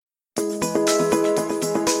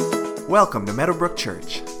Welcome to Meadowbrook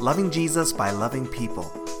Church, loving Jesus by loving people.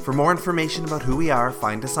 For more information about who we are,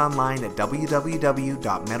 find us online at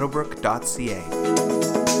www.meadowbrook.ca.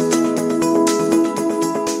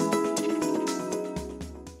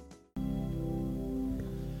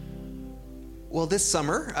 Well, this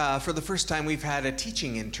summer, for the first time, we've had a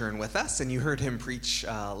teaching intern with us, and you heard him preach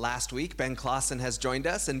last week. Ben Clausen has joined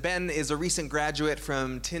us, and Ben is a recent graduate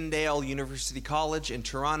from Tyndale University College in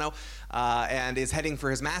Toronto, and is heading for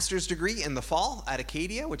his master's degree in the fall at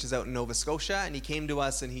Acadia, which is out in Nova Scotia. And he came to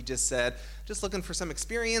us and he just said, just looking for some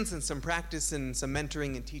experience and some practice and some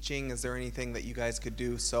mentoring and teaching. Is there anything that you guys could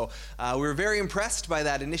do? So we were very impressed by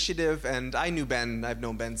that initiative, and I knew Ben. I've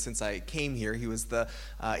known Ben since I came here. He was the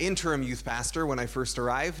interim youth pastor when I first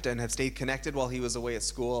arrived, and have stayed connected while he was away at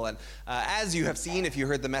school. And as you have seen, if you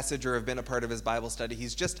heard the message or have been a part of his Bible study,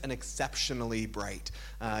 he's just an exceptionally bright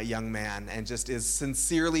young man, and just is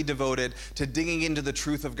sincerely devoted to digging into the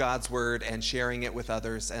truth of God's word and sharing it with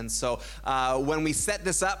others. And so when we set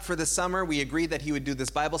this up for this summer, we agreed that he would do this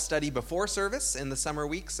Bible study before service in the summer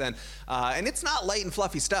weeks. And it's not light and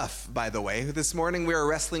fluffy stuff, by the way. This morning we were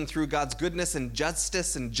wrestling through God's goodness and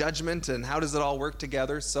justice and judgment and how does it all work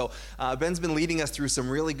together. So Ben's been leading us through some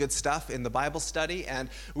really good stuff in the Bible study. And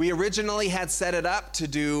we originally had set it up to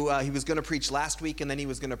do, he was going to preach last week, and then he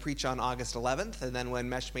was going to preach on August 11th. And then when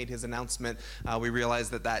Mesh made his announcement, we realized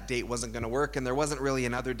that that date wasn't going to work, and there wasn't really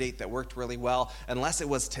another date that worked really well unless it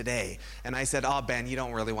was today. And I said, oh, Ben, you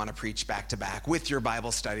don't really want to preach back to back with your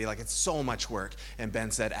Bible study. Like, it's so much work. And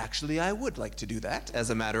Ben said, actually, I would like to do that. As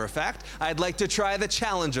a matter of fact, I'd like to try the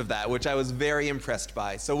challenge of that, which I was very impressed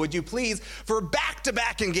by. So would you please, for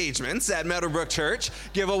back-to-back engagements at Meadowbrook Church,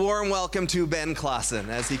 give a warm welcome to Ben Clausen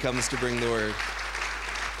as he comes to bring the word.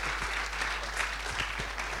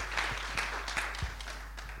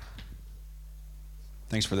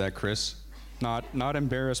 Thanks for that, Chris. Not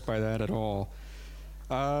embarrassed by that at all.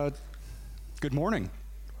 Good morning.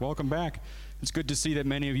 Welcome back. It's good to see that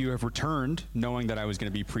many of you have returned, knowing that I was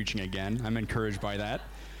going to be preaching again. I'm encouraged by that.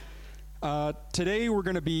 Today we're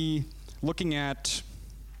going to be looking at,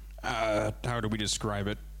 how do we describe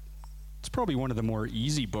it? It's probably one of the more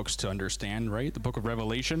easy books to understand, right? The book of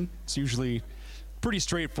Revelation. It's usually pretty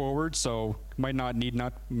straightforward, so might not need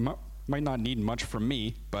much from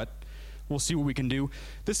me, but we'll see what we can do.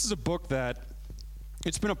 This is a book that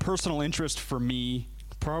it's been a personal interest for me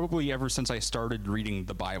probably ever since I started reading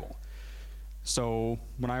the Bible. So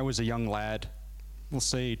when I was a young lad, we'll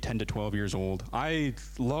say 10 to 12 years old, I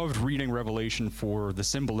loved reading Revelation for the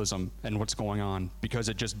symbolism and what's going on, because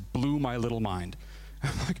it just blew my little mind.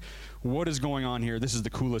 I'm like, what is going on here? This is the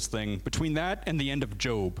coolest thing. Between that and the end of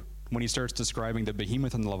Job, when he starts describing the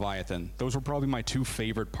behemoth and the Leviathan, those were probably my two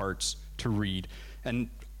favorite parts to read. And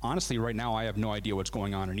honestly, right now, I have no idea what's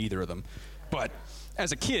going on in either of them. But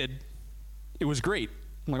as a kid, it was great.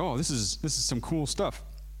 I'm like, oh, this is some cool stuff.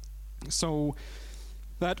 So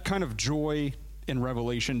that kind of joy in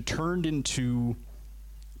Revelation turned into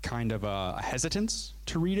kind of a hesitance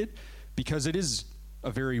to read it, because it is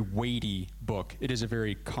a very weighty book. It is a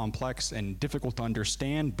very complex and difficult to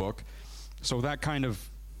understand book. So that kind of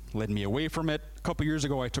led me away from it. A couple years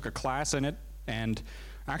ago, I took a class in it, and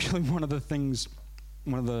actually one of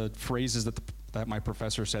the phrases that my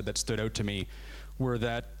professor said that stood out to me were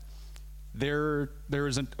that there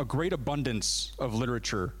is a great abundance of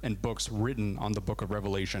literature and books written on the book of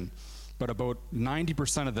Revelation, but about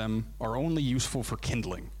 90% of them are only useful for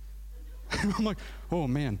kindling. I'm like, oh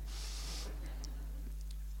man.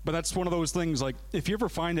 But that's one of those things, like, if you ever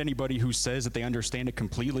find anybody who says that they understand it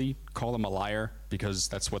completely, call them a liar, because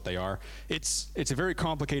that's what they are. It's a very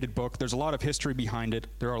complicated book. There's a lot of history behind it.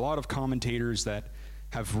 There are a lot of commentators that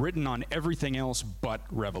have written on everything else but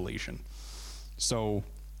Revelation. So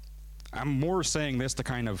I'm more saying this to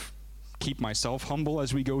kind of keep myself humble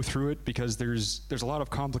as we go through it, because there's a lot of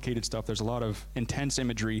complicated stuff. There's a lot of intense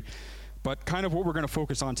imagery. But kind of what we're going to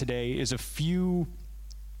focus on today is a few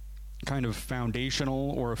kind of foundational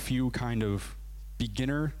or a few kind of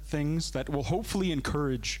beginner things that will hopefully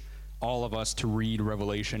encourage all of us to read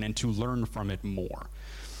Revelation and to learn from it more.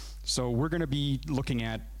 So we're going to be looking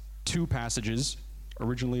at two passages.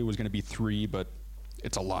 Originally it was going to be three, but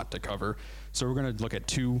it's a lot to cover. So we're going to look at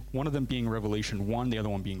two, one of them being Revelation 1, the other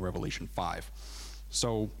one being Revelation 5.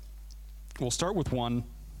 So we'll start with one.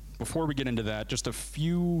 Before we get into that, just a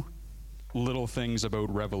few little things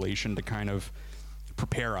about Revelation to kind of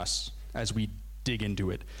prepare us as we dig into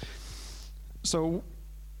it. So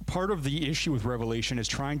part of the issue with Revelation is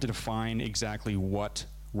trying to define exactly what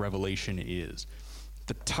Revelation is.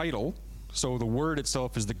 The title, so the word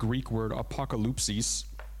itself is the Greek word apokalypsis,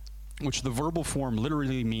 which the verbal form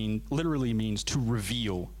literally means to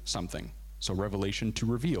reveal something. So revelation, to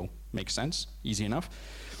reveal, makes sense, easy enough.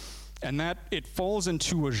 And that it falls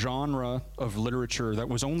into a genre of literature that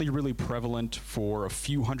was only really prevalent for a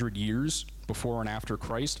few hundred years before and after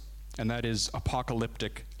Christ, and that is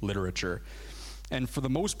apocalyptic literature. And for the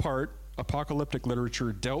most part, apocalyptic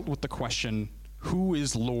literature dealt with the question, who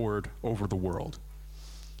is Lord over the world?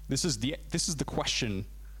 This is the question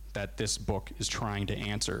that this book is trying to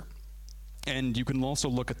answer. And you can also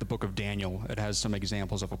look at the book of Daniel. It has some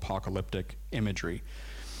examples of apocalyptic imagery.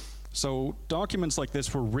 So documents like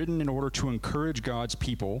this were written in order to encourage God's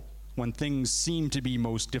people when things seemed to be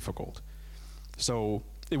most difficult. So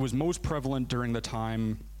it was most prevalent during the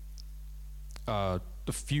time, a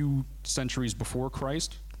few centuries before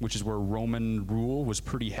Christ, which is where Roman rule was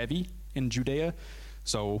pretty heavy in Judea.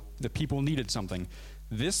 So the people needed something.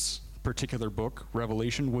 This particular book,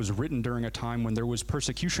 Revelation, was written during a time when there was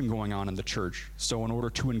persecution going on in the church. So in order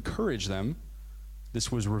to encourage them,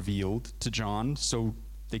 this was revealed to John so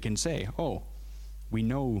they can say, oh, we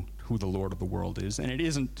know who the Lord of the world is, and it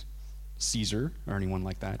isn't Caesar or anyone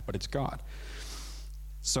like that, but it's God.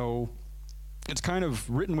 So it's kind of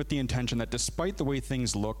written with the intention that despite the way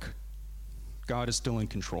things look, God is still in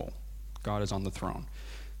control. God is on the throne.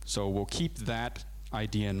 So we'll keep that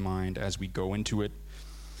idea in mind as we go into it.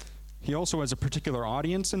 He also has a particular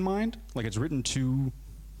audience in mind, like it's written to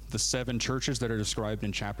the 7 churches that are described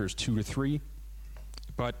in chapters 2 to 3,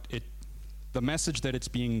 but the message that's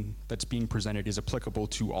being presented is applicable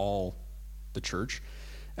to all the church,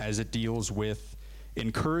 as it deals with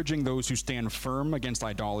encouraging those who stand firm against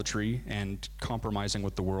idolatry and compromising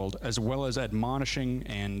with the world, as well as admonishing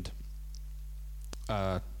and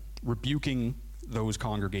rebuking those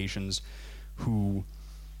congregations who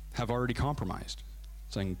have already compromised,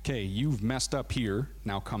 saying, okay, you've messed up here,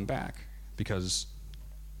 now come back, because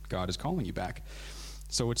God is calling you back.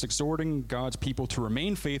 So it's exhorting God's people to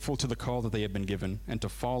remain faithful to the call that they have been given and to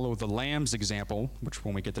follow the Lamb's example, which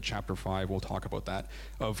when we get to chapter 5, we'll talk about that,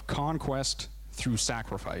 of conquest through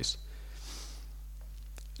sacrifice.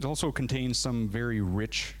 It also contains some very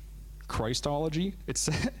rich Christology.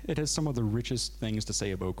 It has some of the richest things to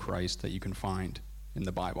say about Christ that you can find in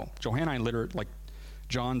the Bible. Johannine literature, like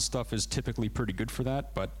John's stuff, is typically pretty good for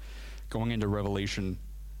that, but going into Revelation,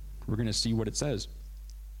 we're going to see what it says.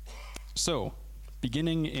 So,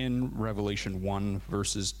 beginning in Revelation 1,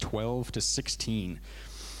 verses 12 to 16,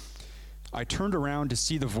 I turned around to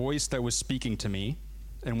see the voice that was speaking to me,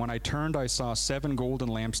 and when I turned, I saw 7 golden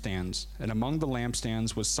lampstands, and among the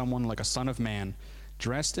lampstands was someone like a son of man,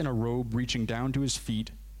 dressed in a robe reaching down to his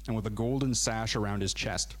feet, and with a golden sash around his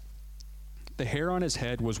chest. The hair on his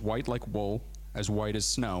head was white like wool, as white as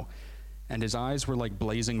snow, and his eyes were like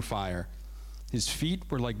blazing fire. His feet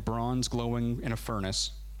were like bronze glowing in a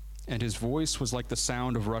furnace, and his voice was like the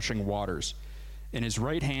sound of rushing waters. In his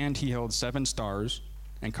right hand he held 7 stars,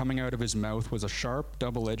 and coming out of his mouth was a sharp,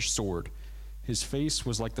 double-edged sword. His face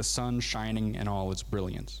was like the sun shining in all its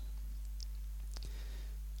brilliance.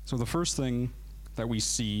 So the first thing that we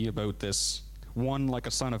see about this one like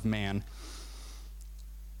a son of man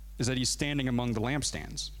is that he's standing among the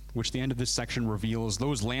lampstands, which the end of this section reveals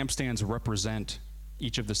those lampstands represent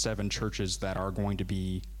each of the 7 churches that are going to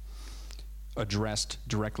be addressed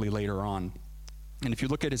directly later on. And if you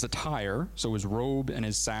look at his attire, so his robe and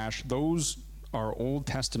his sash, those are Old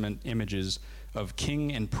Testament images of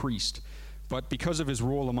king and priest. But because of his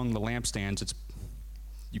role among the lampstands,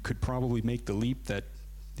 you could probably make the leap that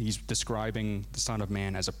he's describing the Son of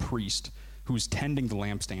Man as a priest who's tending the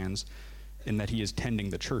lampstands, in that he is tending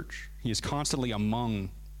the church. He is constantly among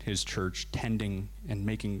his church, tending and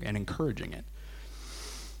making and encouraging it.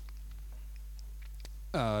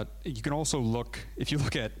 You can also look, if you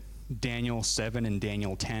look at Daniel 7 and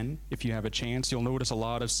Daniel 10, if you have a chance, you'll notice a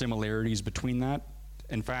lot of similarities between that.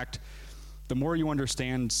 In fact, the more you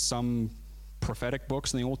understand some prophetic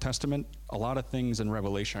books in the Old Testament, a lot of things in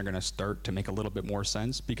Revelation are going to start to make a little bit more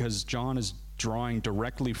sense, because John is drawing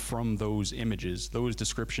directly from those images, those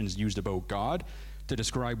descriptions used about God, to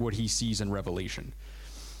describe what he sees in Revelation.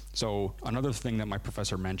 So another thing that my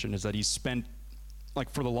professor mentioned is that he spent,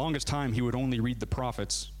 like for the longest time, he would only read the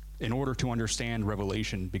prophets in order to understand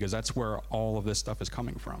Revelation, because that's where all of this stuff is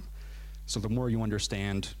coming from. So the more you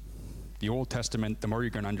understand the Old Testament, the more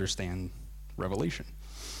you're going to understand Revelation.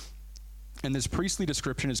 And this priestly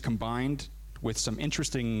description is combined with some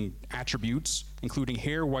interesting attributes, including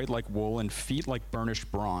hair white like wool and feet like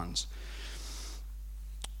burnished bronze.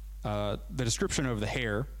 The description of the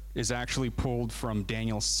hair is actually pulled from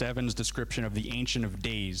Daniel 7's description of the Ancient of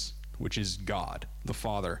Days, which is God, the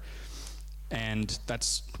Father. And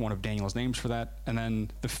that's one of Daniel's names for that. And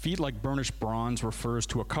then the feet like burnished bronze refers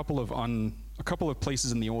to a couple of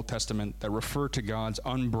places in the Old Testament that refer to God's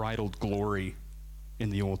unbridled glory in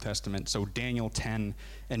the Old Testament. So Daniel 10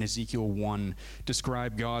 and Ezekiel 1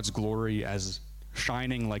 describe God's glory as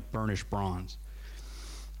shining like burnished bronze.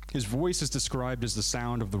 His voice is described as the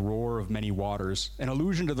sound of the roar of many waters, an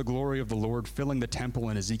allusion to the glory of the Lord filling the temple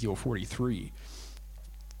in Ezekiel 43.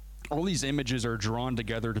 All these images are drawn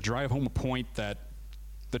together to drive home a point that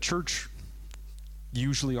the church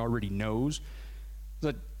usually already knows,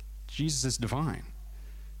 that Jesus is divine.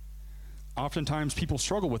 Oftentimes people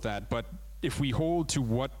struggle with that, but if we hold to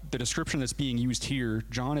what the description that's being used here,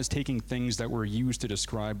 John is taking things that were used to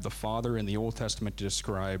describe the Father in the Old Testament to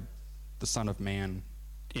describe the Son of Man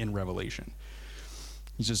in Revelation.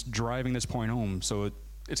 He's just driving this point home, so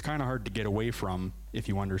it's kind of hard to get away from if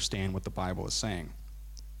you understand what the Bible is saying.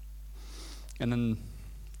 And then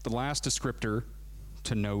the last descriptor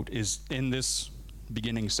to note is in this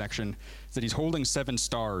beginning section that he's holding 7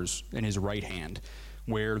 stars in his right hand,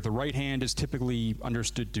 where the right hand is typically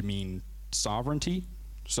understood to mean sovereignty.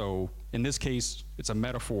 So in this case, it's a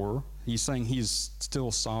metaphor. He's saying he's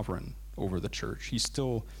still sovereign over the church. He's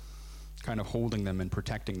still kind of holding them and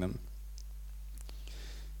protecting them.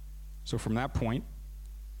 So from that point,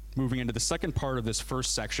 moving into the second part of this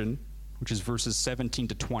first section, which is verses 17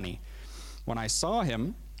 to 20, when I saw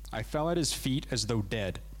him, I fell at his feet as though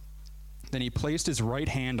dead. Then he placed his right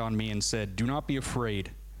hand on me and said, "Do not be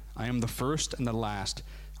afraid. I am the first and the last.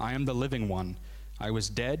 I am the living one. I was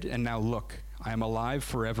dead, and now look, I am alive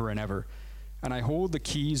forever and ever. And I hold the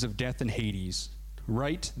keys of death and Hades.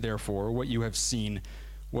 Write, therefore, what you have seen,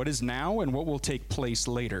 what is now and what will take place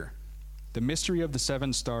later. The mystery of the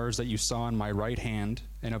 7 stars that you saw in my right hand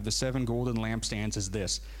and of the 7 golden lampstands is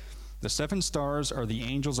this. The 7 stars are the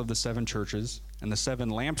angels of the 7 churches, and the 7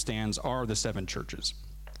 lampstands are the 7 churches."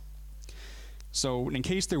 So in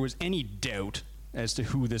case there was any doubt as to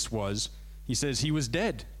who this was, he says he was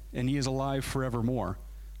dead, and he is alive forevermore.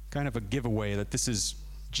 Kind of a giveaway that this is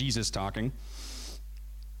Jesus talking.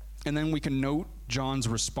 And then we can note John's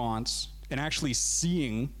response in actually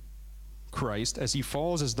seeing Christ as he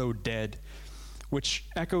falls as though dead, which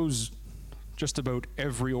echoes just about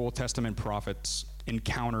every Old Testament prophet's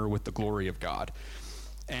encounter with the glory of God.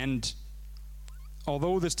 And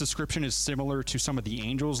although this description is similar to some of the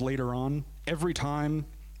angels later on, every time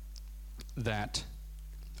that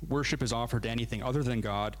worship is offered to anything other than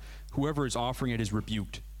God, whoever is offering it is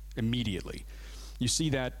rebuked immediately. You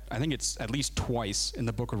see that, I think it's at least twice in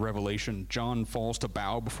the book of Revelation. John falls to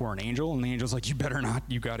bow before an angel, and the angel's like, "You better not,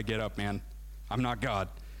 you got to get up, man. I'm not God.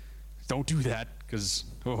 Don't do that, because,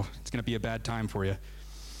 it's going to be a bad time for you."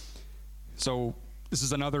 So this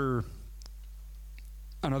is another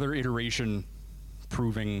iteration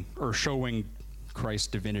proving or showing Christ's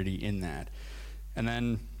divinity in that. And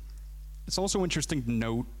then it's also interesting to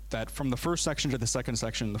note that from the first section to the second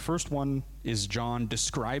section, the first one is John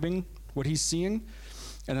describing what he's seeing,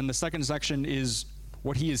 and then the second section is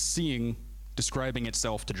what he is seeing describing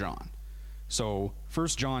itself to John. So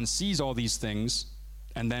first John sees all these things,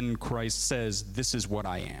 and then Christ says, "This is what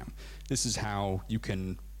I am. This is how you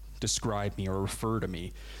can describe me or refer to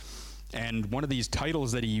me." And one of these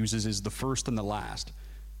titles that he uses is the first and the last,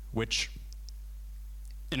 which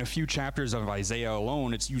in a few chapters of Isaiah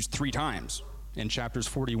alone, it's used 3 times in chapters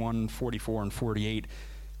 41, 44, and 48,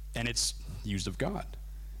 and it's used of God.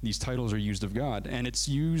 These titles are used of God, and it's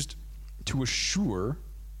used to assure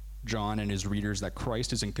John and his readers that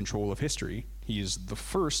Christ is in control of history. He is the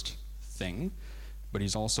first thing, but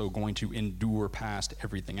he's also going to endure past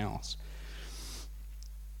everything else.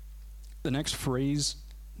 The next phrase,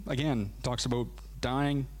 again, talks about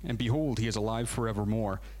dying, and behold, he is alive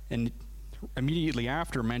forevermore. And immediately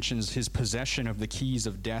after mentions his possession of the keys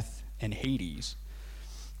of death and Hades.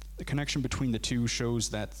 The connection between the two shows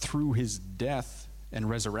that through his death and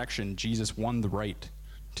resurrection, Jesus won the right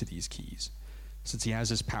to these keys. Since he has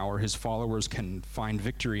his power, his followers can find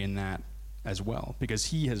victory in that as well, because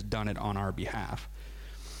he has done it on our behalf.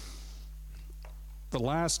 The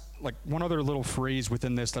last, one other little phrase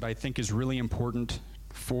within this that I think is really important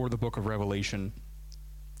for the book of Revelation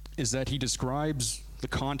is that he describes the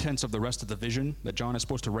contents of the rest of the vision that John is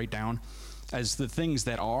supposed to write down as the things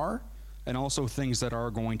that are, and also things that are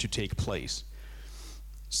going to take place.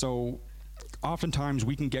 So oftentimes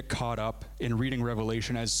we can get caught up in reading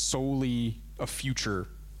Revelation as solely a future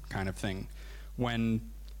kind of thing, when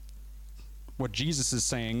what Jesus is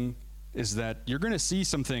saying is that you're going to see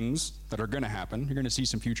some things that are going to happen, you're going to see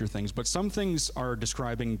some future things, but some things are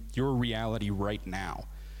describing your reality right now,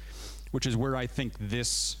 which is where I think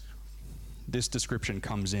this description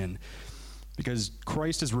comes in. because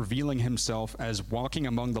Christ is revealing himself as walking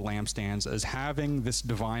among the lampstands, as having this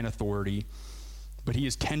divine authority, but he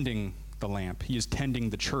is tending the lamp. He is tending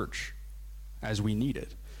the church as we need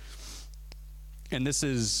it. And this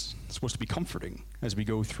is supposed to be comforting as we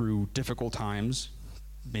go through difficult times,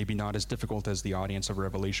 maybe not as difficult as the audience of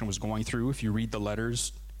Revelation was going through. If you read the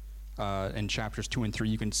letters in chapters 2 and 3,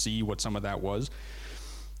 you can see what some of that was.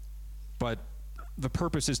 But the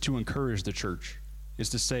purpose is to encourage the church, is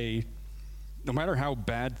to say, no matter how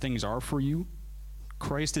bad things are for you,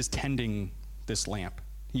 Christ is tending this lamp.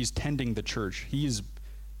 He's tending the church. He is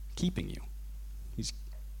keeping you. He's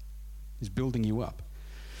building you up.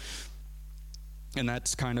 And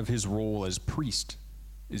that's kind of his role as priest,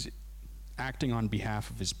 is acting on behalf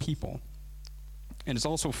of his people. And it's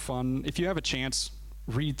also fun, if you have a chance,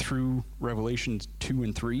 read through Revelation 2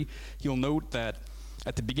 and 3. You'll note that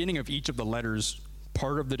at the beginning of each of the letters,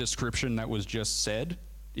 part of the description that was just said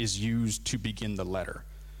is used to begin the letter.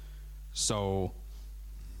 So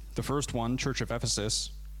the first one, Church of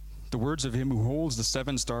Ephesus, the words of him who holds the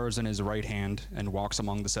 7 stars in his right hand and walks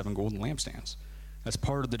among the 7 golden lampstands. That's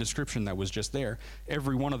part of the description that was just there.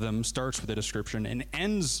 Every one of them starts with a description and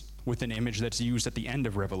ends with an image that's used at the end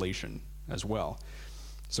of Revelation as well.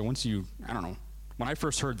 So once you, I don't know, when I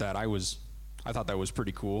first heard that, I thought that was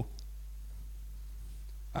pretty cool.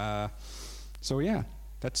 So yeah,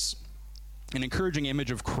 that's an encouraging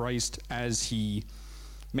image of Christ as he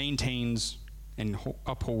maintains and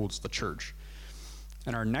upholds the church.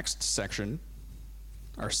 And our next section,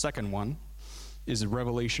 our second one, is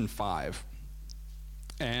Revelation 5.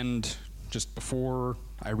 And just before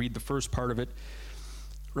I read the first part of it,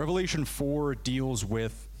 Revelation 4 deals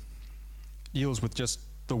with just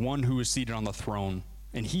the one who is seated on the throne,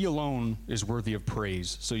 and he alone is worthy of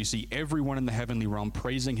praise. So you see everyone in the heavenly realm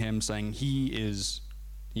praising him, saying he is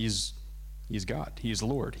God, he is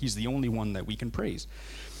Lord, he's the only one that we can praise.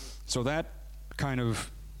 So that kind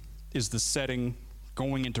of is the setting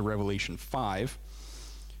going into Revelation 5,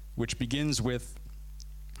 which begins with,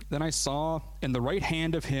 "Then I saw in the right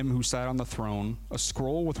hand of him who sat on the throne a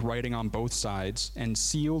scroll with writing on both sides and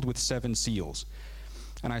sealed with 7 seals.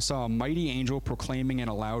 And I saw a mighty angel proclaiming in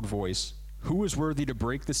a loud voice, 'Who is worthy to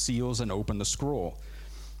break the seals and open the scroll?'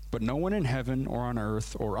 But no one in heaven or on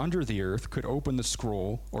earth or under the earth could open the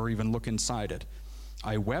scroll or even look inside it.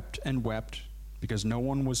 I wept and wept because no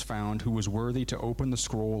one was found who was worthy to open the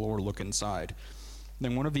scroll or look inside.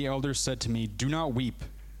 Then one of the elders said to me, 'Do not weep.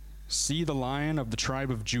 See, the Lion of the tribe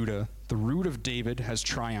of Judah, the Root of David, has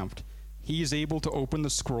triumphed. He is able to open the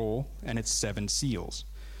scroll and its 7 seals.'"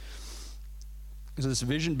 So this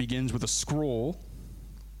vision begins with a scroll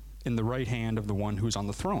in the right hand of the one who is on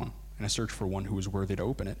the throne, and a search for one who is worthy to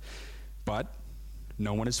open it. But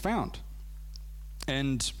no one is found.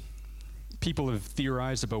 And people have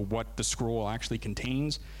theorized about what the scroll actually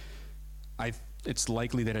contains. It's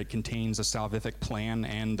likely that it contains a salvific plan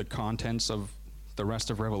and the contents of the rest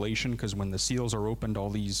of Revelation, because when the seals are opened, all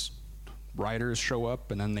these riders show up,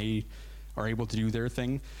 and then they are able to do their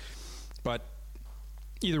thing. But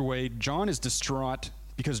either way, John is distraught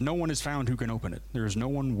because no one is found who can open it. There is no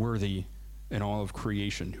one worthy in all of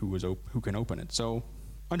creation who can open it. So,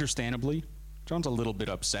 understandably, John's a little bit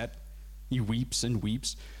upset. He weeps and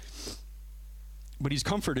weeps. But he's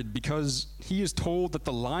comforted because he is told that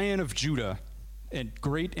the Lion of Judah, a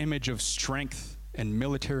great image of strength and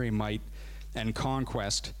military might and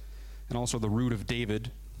conquest, and also the Root of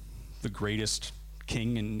David, the greatest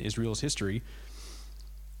king in Israel's history,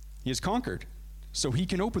 he has conquered. So he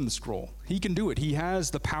can open the scroll. He can do it. He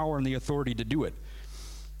has the power and the authority to do it.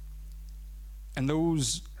 And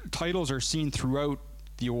those titles are seen throughout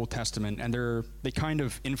the Old Testament, and they kind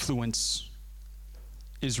of influence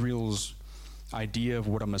Israel's idea of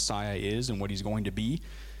what a Messiah is and what he's going to be.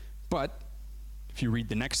 But if you read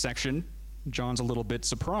the next section, John's a little bit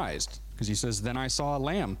surprised, because he says, "Then I saw a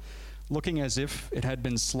lamb looking as if it had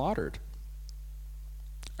been slaughtered,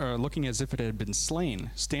 or looking as if it had been slain,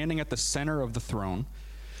 standing at the center of the throne,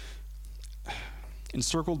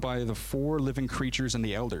 encircled by the 4 living creatures and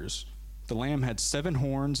the elders. The lamb had 7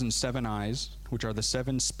 horns and 7 eyes, which are the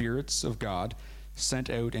 7 spirits of God sent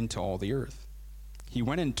out into all the earth. He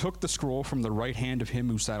went and took the scroll from the right hand of him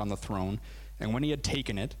who sat on the throne, and when he had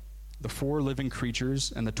taken it, the 4 living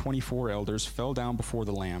creatures and the 24 elders fell down before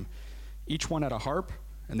the Lamb. Each one had a harp,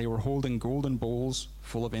 and they were holding golden bowls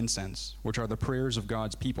full of incense, which are the prayers of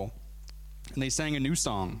God's people. And they sang a new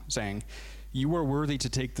song, saying, 'You are worthy to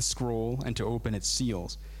take the scroll and to open its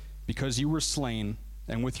seals, because you were slain,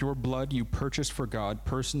 and with your blood you purchased for God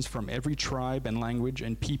persons from every tribe and language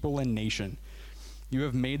and people and nation. You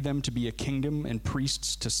have made them to be a kingdom and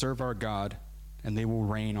priests to serve our God, and they will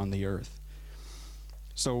reign on the earth.'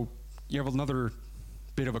 So you have another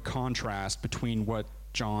bit of a contrast between what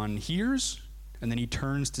John hears and then he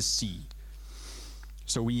turns to see.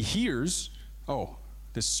 So he hears, oh,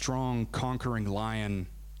 this strong, conquering lion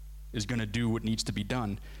is going to do what needs to be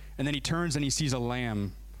done. And then he turns and he sees a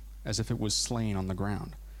lamb as if it was slain on the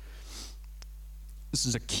ground. This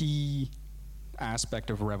is a key aspect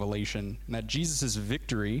of Revelation, and that Jesus'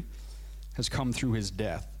 victory has come through his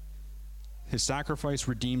death. His sacrifice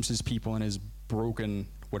redeems his people, and his broken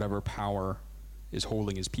whatever power is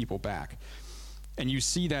holding his people back. And you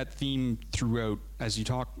see that theme throughout as you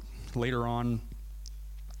talk later on.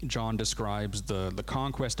 John describes the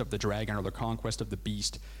conquest of the dragon or the conquest of the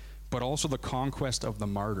beast, but also the conquest of the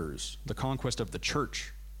martyrs, the conquest of the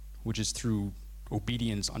church, which is through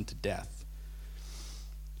obedience unto death,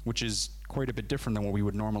 which is quite a bit different than what we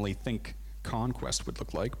would normally think conquest would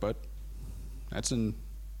look like, but that's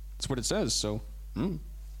what it says, so.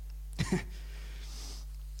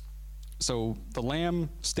 So the Lamb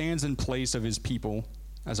stands in place of his people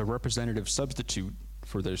as a representative substitute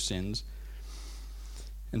for their sins.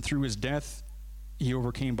 And through his death, he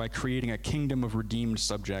overcame by creating a kingdom of redeemed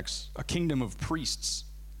subjects, a kingdom of priests,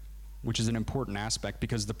 which is an important aspect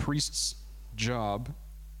because the priest's job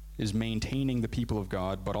is maintaining the people of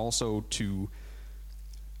God, but also to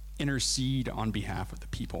intercede on behalf of the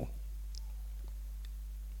people.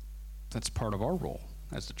 That's part of our role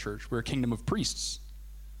as the church. We're a kingdom of priests,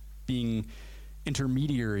 being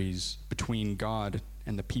intermediaries between God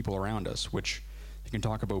and the people around us, which you can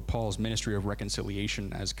talk about Paul's ministry of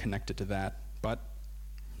reconciliation as connected to that, but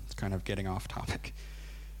it's kind of getting off topic.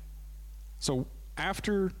 So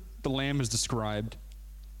after the Lamb is described,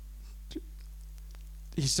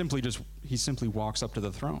 he simply walks up to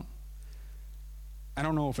the throne. I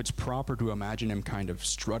don't know if it's proper to imagine him kind of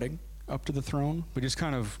strutting up to the throne, but he just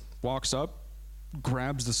kind of walks up,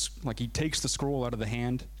 grabs he takes the scroll out of the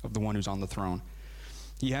hand of the one who's on the throne.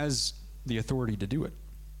 He has the authority to do it.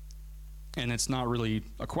 And it's not really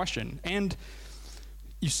a question. And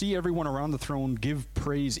you see everyone around the throne give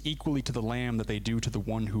praise equally to the Lamb that they do to the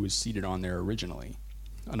one who is seated on there originally.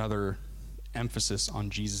 Another emphasis on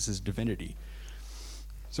Jesus' divinity.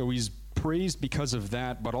 So he's praised because of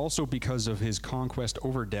that, but also because of his conquest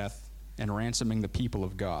over death and ransoming the people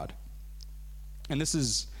of God. And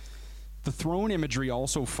the throne imagery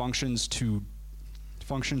also functions to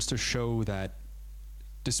show that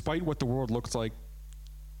despite what the world looks like,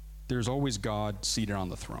 there's always God seated on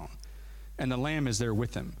the throne. And the Lamb is there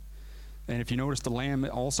with him. And if you notice, the Lamb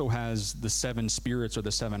also has the 7 spirits or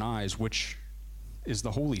the 7 eyes, which is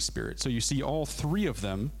the Holy Spirit. So you see all 3 of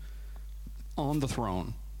them on the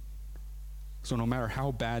throne. So no matter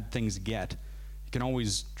how bad things get, you can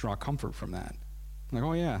always draw comfort from that. Like,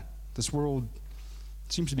 oh yeah, this world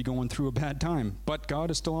seems to be going through a bad time, but God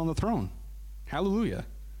is still on the throne. Hallelujah.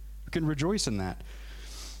 We can rejoice in that.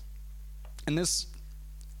 And this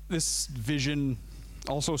vision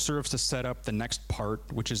also serves to set up the next part,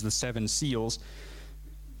 which is the 7 seals,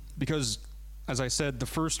 because, as I said, the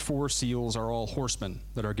first 4 seals are all horsemen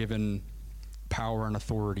that are given power and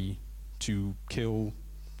authority to kill,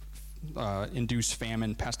 induce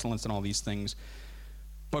famine, pestilence, and all these things.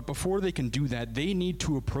 But before they can do that, they need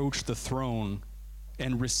to approach the throne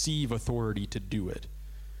and receive authority to do it.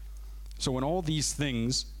 So in all these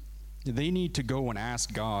things, they need to go and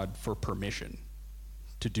ask God for permission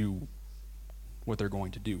to do what they're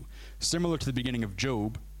going to do. Similar to the beginning of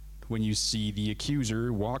Job, when you see the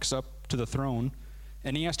accuser walks up to the throne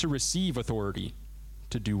and he has to receive authority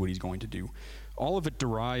to do what he's going to do. All of it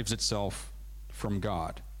derives itself from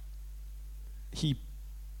God. He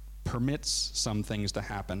permits some things to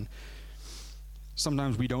happen.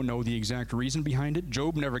 Sometimes we don't know the exact reason behind it.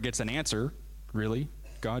 Job never gets an answer, really.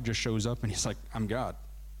 God just shows up and he's like, I'm God.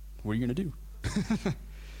 What are you going to do?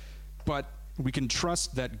 But we can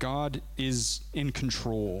trust that God is in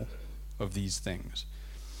control of these things.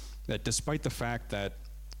 That despite the fact that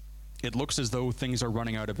it looks as though things are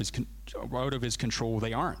running out of his control,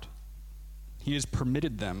 they aren't. He has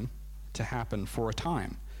permitted them to happen for a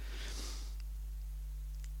time.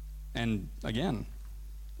 And again,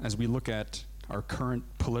 as we look at our current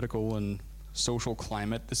political and social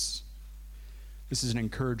climate, this is an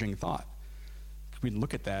encouraging thought. We can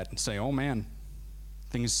look at that and say, oh man,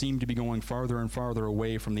 things seem to be going farther and farther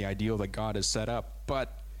away from the ideal that God has set up,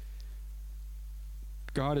 but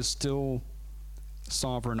God is still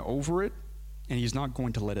sovereign over it, and he's not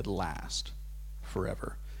going to let it last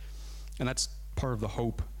forever. And that's part of the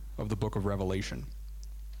hope of the book of Revelation.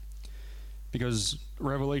 Because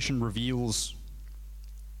Revelation reveals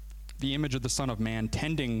the image of the Son of Man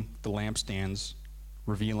tending the lampstands,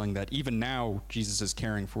 revealing that even now Jesus is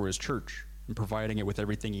caring for his church and providing it with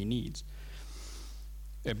everything he needs.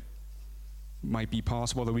 It might be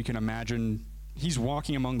possible that we can imagine he's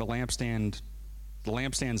walking among the lampstands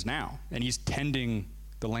now, and he's tending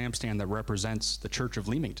the lampstand that represents the Church of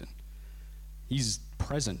Leamington. He's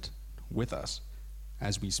present with us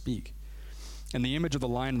as we speak. And the image of the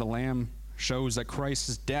Lion and the Lamb shows that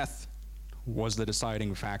Christ's death was the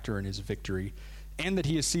deciding factor in his victory, and that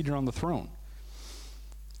he is seated on the throne.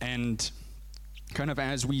 And kind of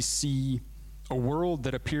as we see a world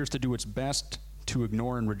that appears to do its best to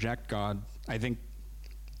ignore and reject God, I think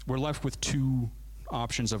we're left with two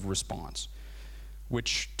options of response,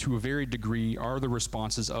 which to a varied degree are the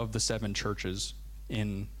responses of the seven churches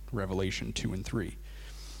in Revelation 2 and 3.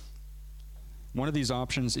 One of these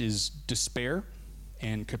options is despair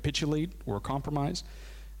and capitulate or compromise.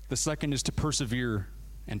 The second is to persevere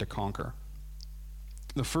and to conquer.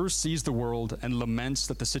 The first sees the world and laments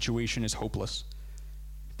that the situation is hopeless.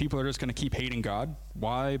 People are just going to keep hating God.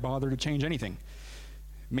 Why bother to change anything?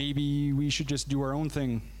 Maybe we should just do our own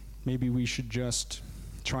thing. Maybe we should just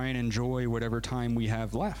try and enjoy whatever time we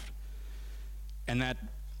have left. And that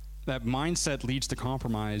mindset leads to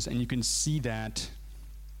compromise, and you can see that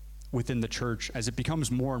within the church as it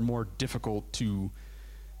becomes more and more difficult to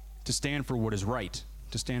stand for what is right,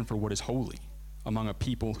 to stand for what is holy among a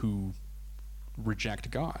people who reject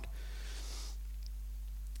God.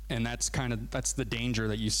 And that's the danger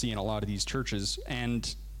that you see in a lot of these churches.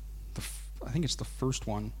 And I think it's the first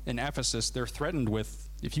one in Ephesus, they're threatened with,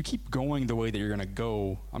 if you keep going the way that you're going to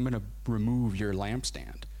go, I'm going to remove your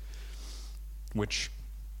lampstand. Which,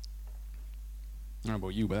 I don't know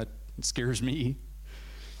about you, but that scares me.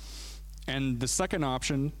 And the second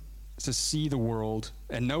option is to see the world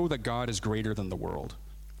and know that God is greater than the world.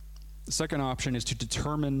 The second option is to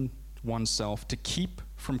determine oneself to keep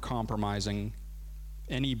from compromising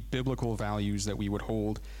any biblical values that we would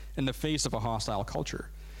hold in the face of a hostile culture,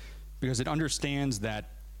 because it understands that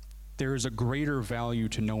there is a greater value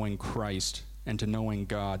to knowing Christ and to knowing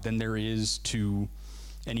God than there is to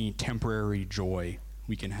any temporary joy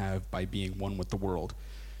we can have by being one with the world.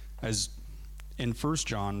 As in 1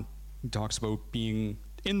 John, he talks about being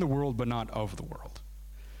in the world but not of the world.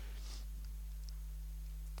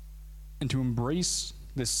 And to embrace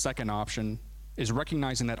this second option is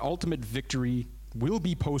recognizing that ultimate victory will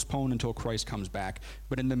be postponed until Christ comes back.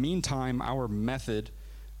 But in the meantime, our method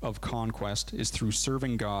of conquest is through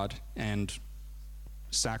serving God and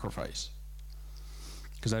sacrifice.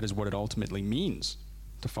 Because that is what it ultimately means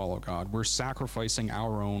to follow God. We're sacrificing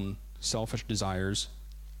our own selfish desires.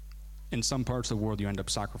 In some parts of the world, you end up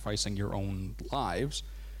sacrificing your own lives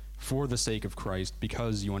for the sake of Christ,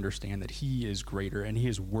 because you understand that he is greater and he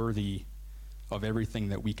is worthy of everything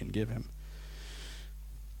that we can give him.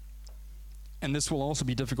 And this will also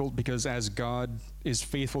be difficult because as God is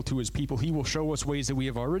faithful to his people, he will show us ways that we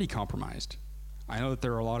have already compromised. I know that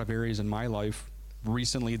there are a lot of areas in my life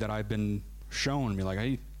recently that I've been shown, be like,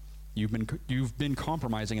 hey, you've been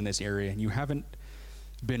compromising in this area and you haven't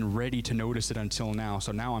been ready to notice it until now,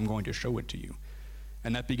 so now I'm going to show it to you.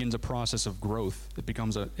 And that begins a process of growth.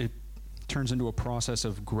 It turns into a process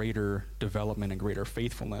of greater development and greater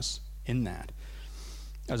faithfulness in that,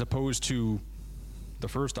 as opposed to the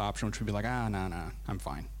first option, which would be like, nah, I'm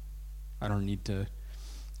fine. I don't need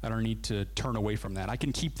to turn away from that. I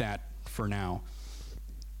can keep that for now.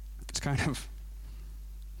 It's kind of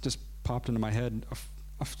just popped into my head.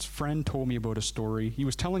 A friend told me about a story. He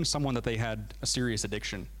was telling someone that they had a serious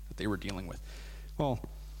addiction that they were dealing with. Well,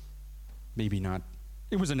 maybe not.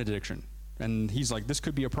 It was an addiction. And he's like, this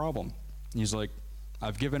could be a problem. And he's like,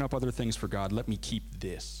 I've given up other things for God. Let me keep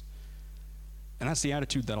this. And that's the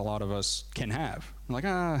attitude that a lot of us can have. We're like,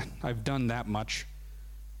 I've done that much.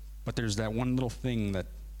 But there's that one little thing that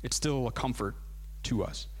it's still a comfort to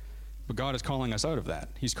us. But God is calling us out of that.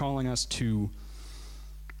 He's calling us to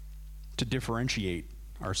differentiate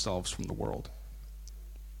ourselves from the world.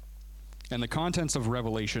 And the contents of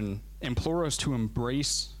Revelation implore us to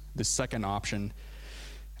embrace the second option,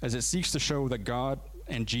 as it seeks to show that God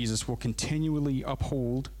and Jesus will continually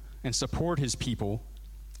uphold and support his people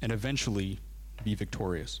and eventually be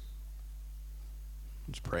victorious.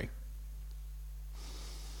 Let's pray.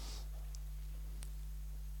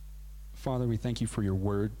 Father, we thank you for your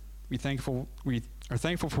word. We are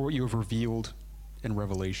thankful for what you have revealed in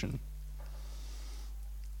Revelation.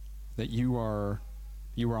 That you are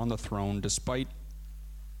on the throne despite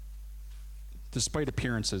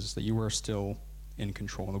appearances, that you are still in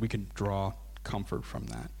control, that we can draw comfort from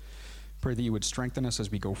that. Pray that you would strengthen us as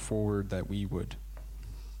we go forward, that we would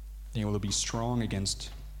be able to be strong against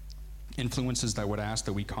influences that would ask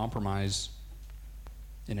that we compromise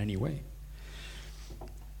in any way.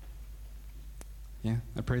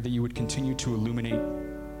 I pray that you would continue to illuminate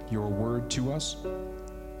your word to us.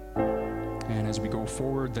 And as we go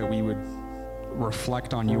forward, that we would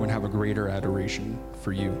reflect on you and have a greater adoration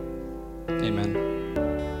for you. Amen.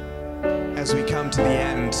 As we come to the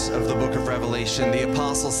end of the book of Revelation, the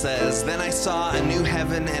apostle says, "Then I saw a new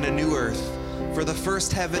heaven and a new earth, for the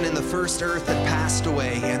first heaven and the first earth had passed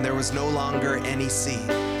away, and there was no longer any sea.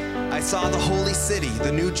 I saw the holy city,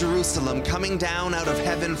 the new Jerusalem, coming down out of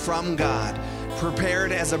heaven from God,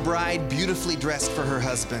 prepared as a bride beautifully dressed for her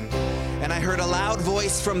husband. And I heard a loud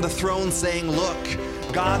voice from the throne saying, 'Look,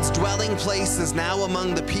 God's dwelling place is now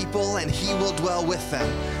among the people, and he will dwell with them.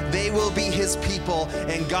 They will be his people,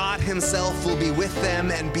 and God himself will be with them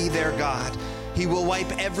and be their God. He will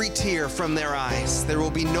wipe every tear from their eyes. There will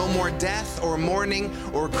be no more death or mourning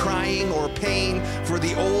or crying or pain, for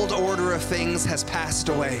the old order of things has passed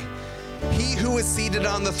away.' He who is seated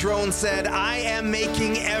on the throne said, 'I am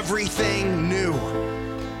making everything new.'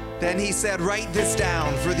 Then he said, 'Write this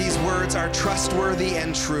down, for these words are trustworthy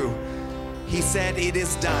and true.' He said, 'It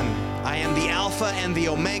is done. I am the Alpha and the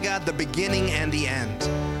Omega, the beginning and the end.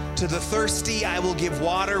 To the thirsty I will give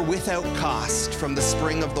water without cost from the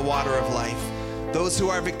spring of the water of life. Those who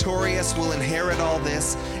are victorious will inherit all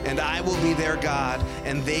this, and I will be their God,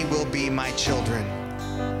 and they will be my children.'"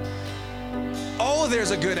 Oh, there's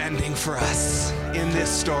a good ending for us in this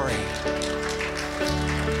story.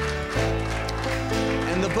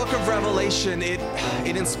 And the book of Revelation, it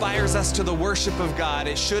inspires us to the worship of God.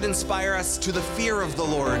 It should inspire us to the fear of the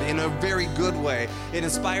Lord in a very good way. It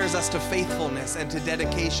inspires us to faithfulness and to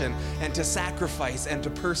dedication and to sacrifice and to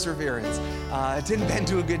perseverance. Didn't Ben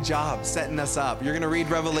do a good job setting us up? You're going to read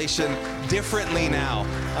Revelation differently now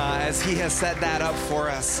as he has set that up for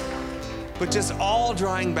us. But just all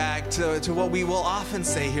drawing back to what we will often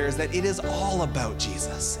say here is that it is all about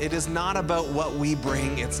Jesus. It is not about what we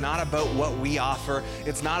bring. It's not about what we offer.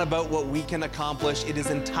 It's not about what we can accomplish. It is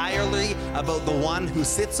entirely about the one who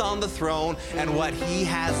sits on the throne and what he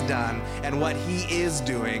has done and what he is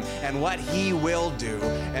doing and what he will do.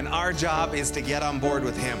 And our job is to get on board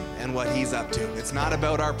with him and what he's up to. It's not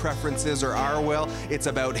about our preferences or our will. It's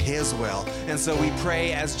about his will. And so we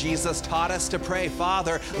pray as Jesus taught us to pray,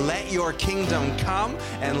 "Father, let your kingdom come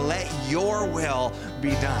and let your will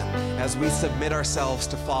be done," as we submit ourselves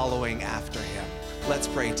to following after him. Let's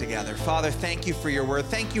pray together. Father, thank you for your word.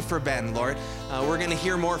 Thank you for Ben, Lord. We're going to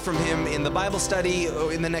hear more from him in the Bible study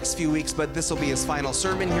in the next few weeks, but this will be his final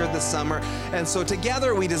sermon here this summer. And so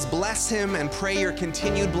together we just bless him and pray your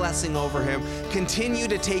continued blessing over him. Continue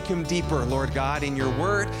to take him deeper, Lord God, in your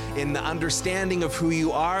word, in the understanding of who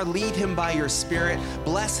you are. Lead him by your Spirit.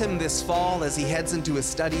 Bless him this fall as he heads into his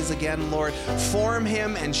studies again, Lord. Form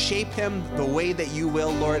him and shape him the way that you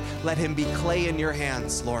will, Lord. Let him be clay in your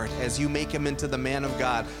hands, Lord, as you make him into the man of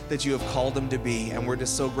God that you have called him to be. And we're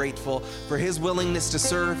just so grateful for his willingness to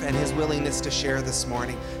serve and his willingness to share this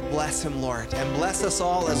morning. Bless him, Lord, and bless us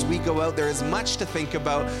all as we go out. There is much to think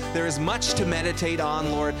about. There is much to meditate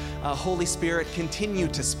on, Lord. Holy Spirit, continue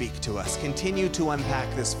to speak to us. Continue to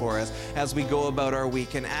unpack this for us as we go about our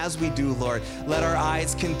week. And as we do, Lord, let our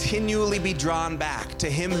eyes continually be drawn back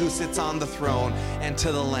to him who sits on the throne and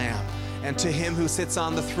to the Lamb. And to him who sits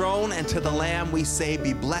on the throne and to the Lamb we say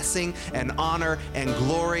be blessing and honor and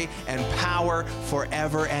glory and power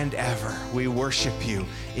forever and ever. We worship you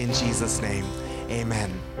in Jesus' name.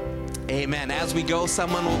 Amen. Amen. As we go,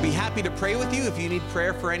 someone will be happy to pray with you. If you need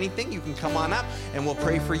prayer for anything, you can come on up and we'll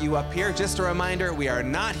pray for you up here. Just a reminder, we are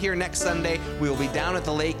not here next Sunday. We will be down at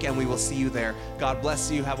the lake and we will see you there. God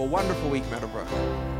bless you. Have a wonderful week, Meadowbrook.